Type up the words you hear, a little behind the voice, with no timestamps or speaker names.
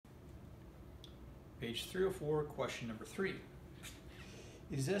Page 304, question number 3.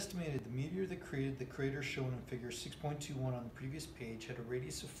 It is estimated the meteor that created the crater shown in figure 6.21 on the previous page had a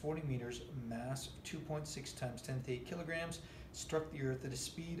radius of 40 meters, mass of 2.6 times 10 to the 8 kilograms, struck the Earth at a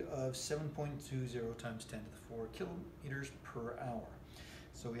speed of 7.20 times 10 to the 4 kilometers per hour.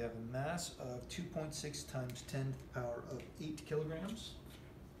 So we have a mass of 2.6 times 10 to the power of 8 kilograms.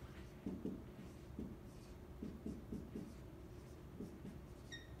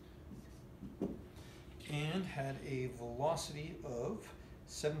 And had a velocity of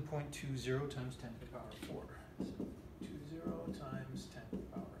 7.20 times 10 to the power 4. So 20 times 10 to the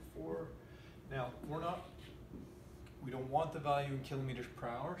power 4. Now, we don't want the value in kilometers per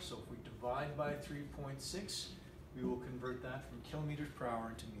hour, so if we divide by 3.6, we will convert that from kilometers per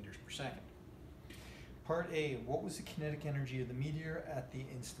hour into meters per second. Part A, what was the kinetic energy of the meteor at the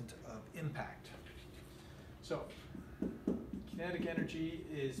instant of impact? So, kinetic energy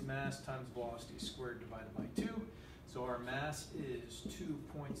is mass times velocity squared divided by 2. So our mass is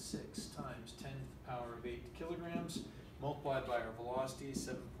 2.6 times 10 to the power of 8 kilograms multiplied by our velocity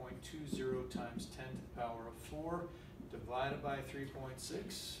 7.20 times 10 to the power of 4 divided by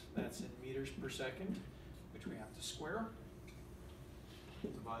 3.6. That's in meters per second, which we have to square.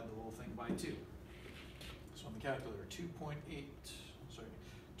 Divide the whole thing by 2. So on the calculator,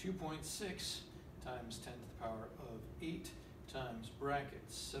 2.6 times 10 to the power of 8 times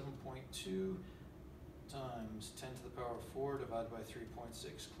brackets 7.2 times 10 to the power of 4 divided by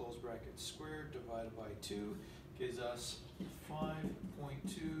 3.6, close brackets squared, divided by 2, gives us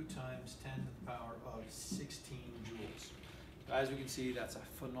 5.2 times 10 to the power of 16 joules. As we can see, that's a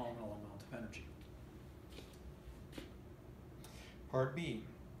phenomenal amount of energy. Part B.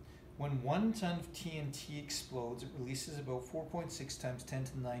 When 1 ton of TNT explodes, it releases about 4.6 times 10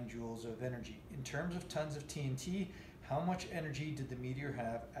 to the 9 joules of energy. In terms of tons of TNT, how much energy did the meteor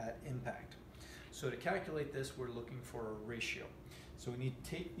have at impact? So to calculate this, we're looking for a ratio. So we need to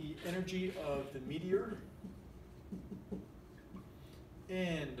take the energy of the meteor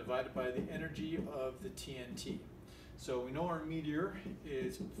and divide it by the energy of the TNT. So we know our meteor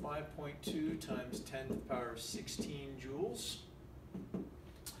is 5.2 times 10 to the power of 16 joules.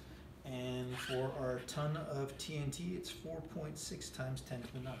 And for our ton of TNT, it's 4.6 times 10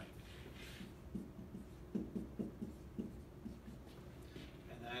 to the 9.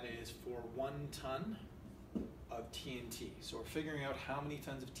 That is for 1 ton of TNT. So we're figuring out how many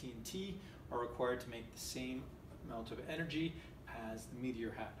tons of TNT are required to make the same amount of energy as the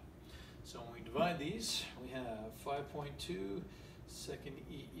meteor had. So when we divide these, we have 5.2 second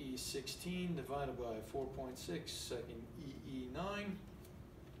EE16 divided by 4.6 second EE9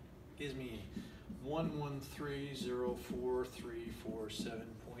 gives me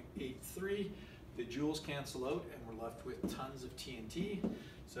 11304,347.83. The joules cancel out and we're left with tons of TNT.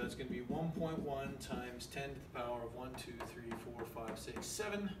 So it's going to be 1.1 times 10 to the power of 1, 2, 3, 4, 5, 6,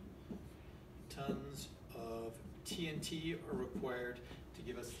 7 tons of TNT are required to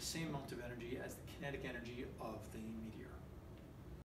give us the same amount of energy as the kinetic energy of the meteor.